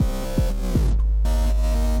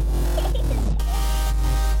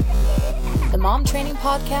Mom Training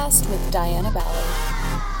Podcast with Diana Ballard.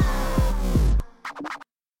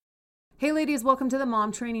 Hey ladies, welcome to the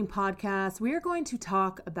Mom Training Podcast. We are going to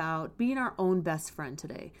talk about being our own best friend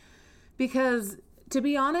today. Because to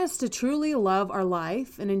be honest, to truly love our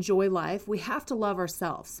life and enjoy life, we have to love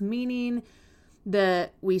ourselves, meaning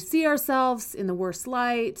that we see ourselves in the worst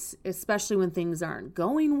light, especially when things aren't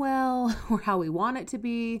going well or how we want it to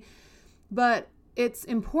be. But it's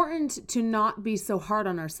important to not be so hard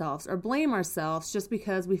on ourselves or blame ourselves just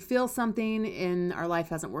because we feel something in our life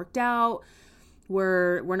hasn't worked out.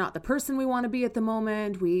 We're not the person we want to be at the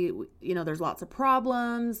moment. There's lots of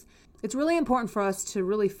problems. It's really important for us to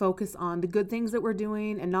really focus on the good things that we're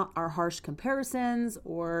doing and not our harsh comparisons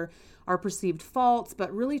or our perceived faults,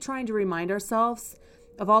 but really trying to remind ourselves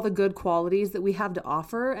of all the good qualities that we have to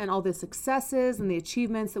offer and all the successes and the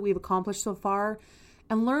achievements that we've accomplished so far,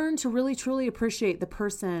 and learn to really truly appreciate the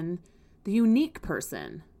person, the unique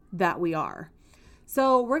person that we are.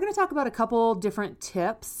 So we're going to talk about a couple different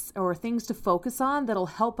tips or things to focus on that'll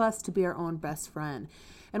help us to be our own best friend.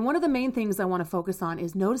 And one of the main things I want to focus on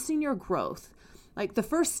is noticing your growth. Like the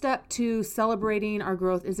first step to celebrating our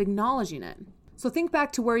growth is acknowledging it. So think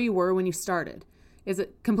back to where you were when you started. Is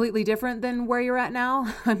it completely different than where you're at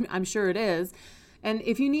now? I'm sure it is. And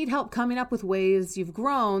if you need help coming up with ways you've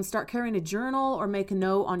grown, start carrying a journal or make a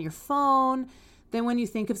note on your phone. Then when you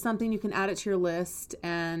think of something, you can add it to your list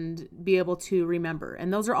and be able to remember.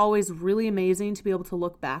 And those are always really amazing to be able to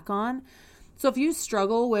look back on. So if you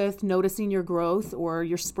struggle with noticing your growth or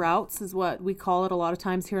your sprouts is what we call it a lot of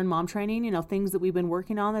times here in mom training, things that we've been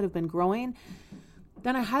working on that have been growing,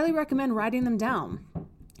 then I highly recommend writing them down.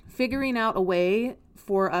 Figuring out a way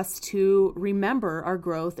for us to remember our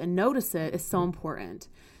growth and notice it is so important.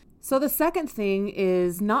 So the second thing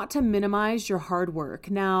is not to minimize your hard work.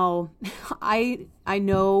 Now, I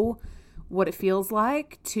know what it feels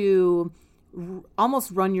like to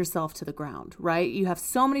almost run yourself to the ground, right? You have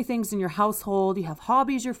so many things in your household. You have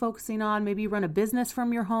hobbies you're focusing on. Maybe you run a business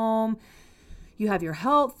from your home. You have your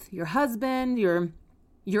health, your husband,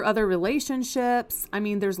 your other relationships. I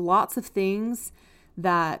mean, there's lots of things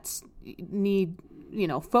that need,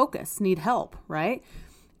 focus, need help, right?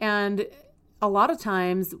 And a lot of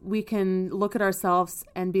times we can look at ourselves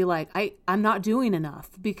and be like, I'm not doing enough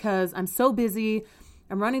because I'm so busy.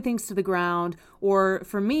 I'm running things to the ground. Or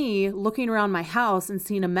for me, looking around my house and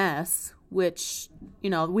seeing a mess, which,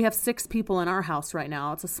 we have 6 people in our house right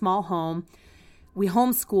now. It's a small home. We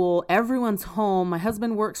homeschool. Everyone's home. My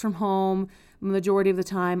husband works from home the majority of the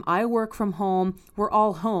time. I work from home. We're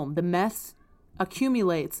all home. The mess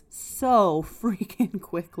accumulates so freaking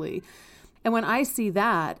quickly. And when I see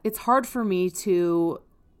that, it's hard for me to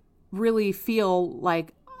really feel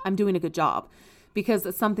like I'm doing a good job because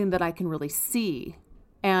it's something that I can really see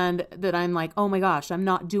and that I'm like, oh my gosh, I'm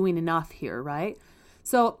not doing enough here, right?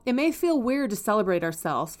 So it may feel weird to celebrate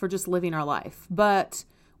ourselves for just living our life, but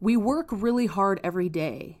we work really hard every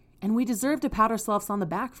day and we deserve to pat ourselves on the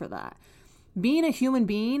back for that. Being a human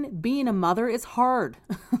being, being a mother is hard,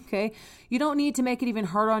 okay? You don't need to make it even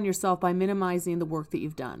harder on yourself by minimizing the work that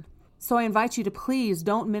you've done. So I invite you to please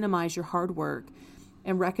don't minimize your hard work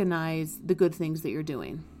and recognize the good things that you're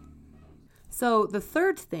doing. So the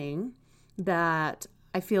third thing that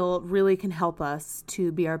I feel really can help us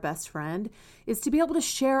to be our best friend is to be able to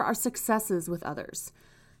share our successes with others.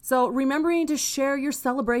 So remembering to share your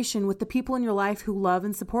celebration with the people in your life who love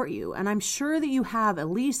and support you. And I'm sure that you have at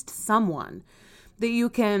least someone that you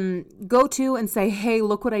can go to and say, hey,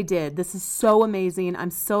 look what I did. This is so amazing. I'm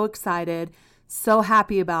so excited. So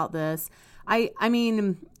happy about this. I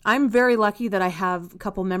mean, I'm very lucky that I have a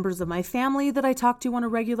couple members of my family that I talk to on a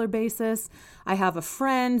regular basis. I have a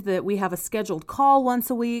friend that we have a scheduled call once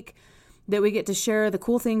a week that we get to share the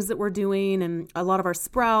cool things that we're doing and a lot of our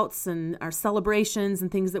sprouts and our celebrations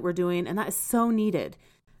and things that we're doing. And that is so needed.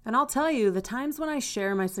 And I'll tell you, the times when I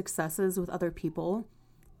share my successes with other people,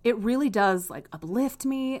 it really does uplift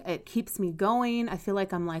me. It keeps me going. I feel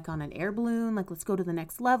like I'm on an air balloon, let's go to the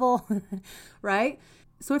next level, right?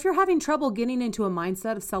 So if you're having trouble getting into a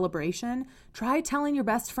mindset of celebration, try telling your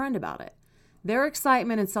best friend about it. Their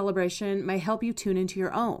excitement and celebration may help you tune into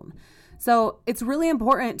your own. So it's really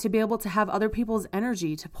important to be able to have other people's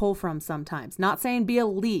energy to pull from sometimes. Not saying be a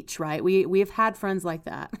leech, right? We have had friends like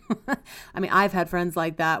that. I mean, I've had friends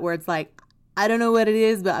like that where it's like, I don't know what it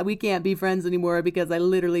is, but we can't be friends anymore because I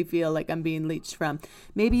literally feel like I'm being leached from.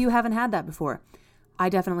 Maybe you haven't had that before. I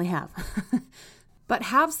definitely have. But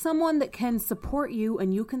have someone that can support you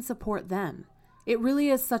and you can support them. It really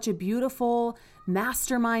is such a beautiful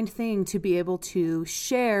mastermind thing to be able to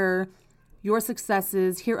share your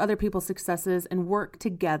successes, hear other people's successes, and work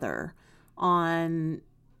together on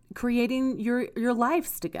creating your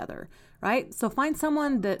lives together, right? So find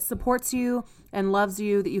someone that supports you and loves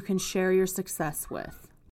you that you can share your success with.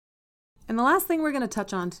 And the last thing we're going to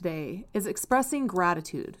touch on today is expressing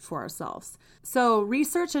gratitude for ourselves. So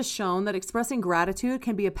research has shown that expressing gratitude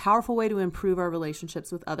can be a powerful way to improve our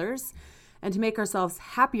relationships with others and to make ourselves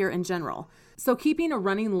happier in general. So keeping a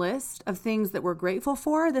running list of things that we're grateful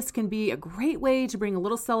for, this can be a great way to bring a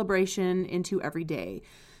little celebration into every day.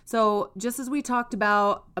 So just as we talked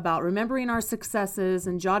about remembering our successes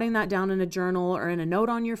and jotting that down in a journal or in a note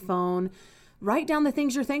on your phone, write down the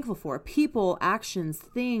things you're thankful for, people, actions,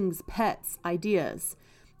 things, pets, ideas,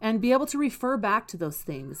 and be able to refer back to those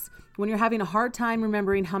things when you're having a hard time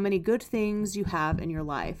remembering how many good things you have in your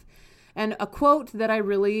life. And a quote that I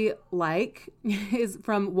really like is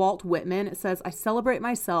from Walt Whitman. It says, "I celebrate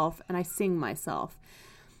myself and I sing myself."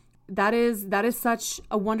 That is such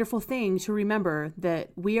a wonderful thing to remember,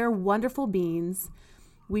 that we are wonderful beings.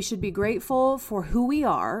 We should be grateful for who we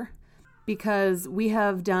are, because we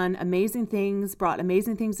have done amazing things, brought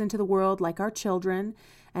amazing things into the world, like our children.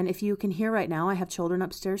 And if you can hear right now, I have children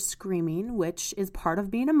upstairs screaming, which is part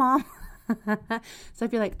of being a mom. So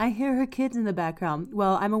if you're like, I hear her kids in the background.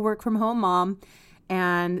 Well, I'm a work from home mom,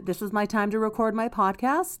 and this was my time to record my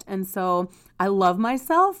podcast. And so I love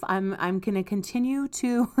myself. I'm going to continue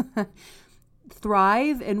to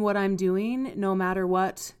thrive in what I'm doing, no matter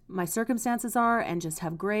what my circumstances are, and just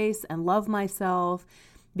have grace and love myself,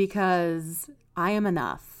 because I am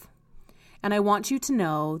enough. And I want you to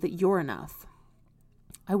know that you're enough.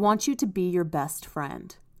 I want you to be your best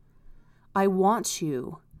friend. I want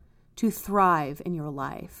you to thrive in your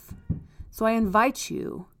life. So I invite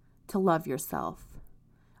you to love yourself.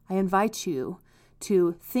 I invite you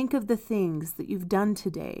to think of the things that you've done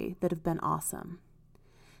today that have been awesome.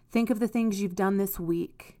 Think of the things you've done this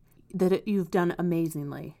week that you've done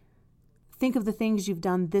amazingly. Think of the things you've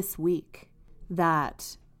done this week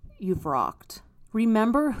that you've rocked.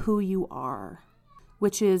 Remember who you are,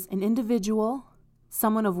 which is an individual,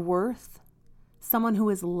 someone of worth, someone who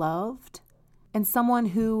is loved, and someone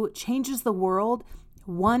who changes the world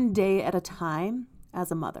one day at a time as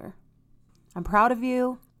a mother. I'm proud of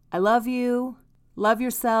you. I love you. Love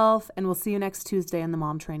yourself. And we'll see you next Tuesday on the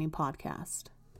Mom Training Podcast.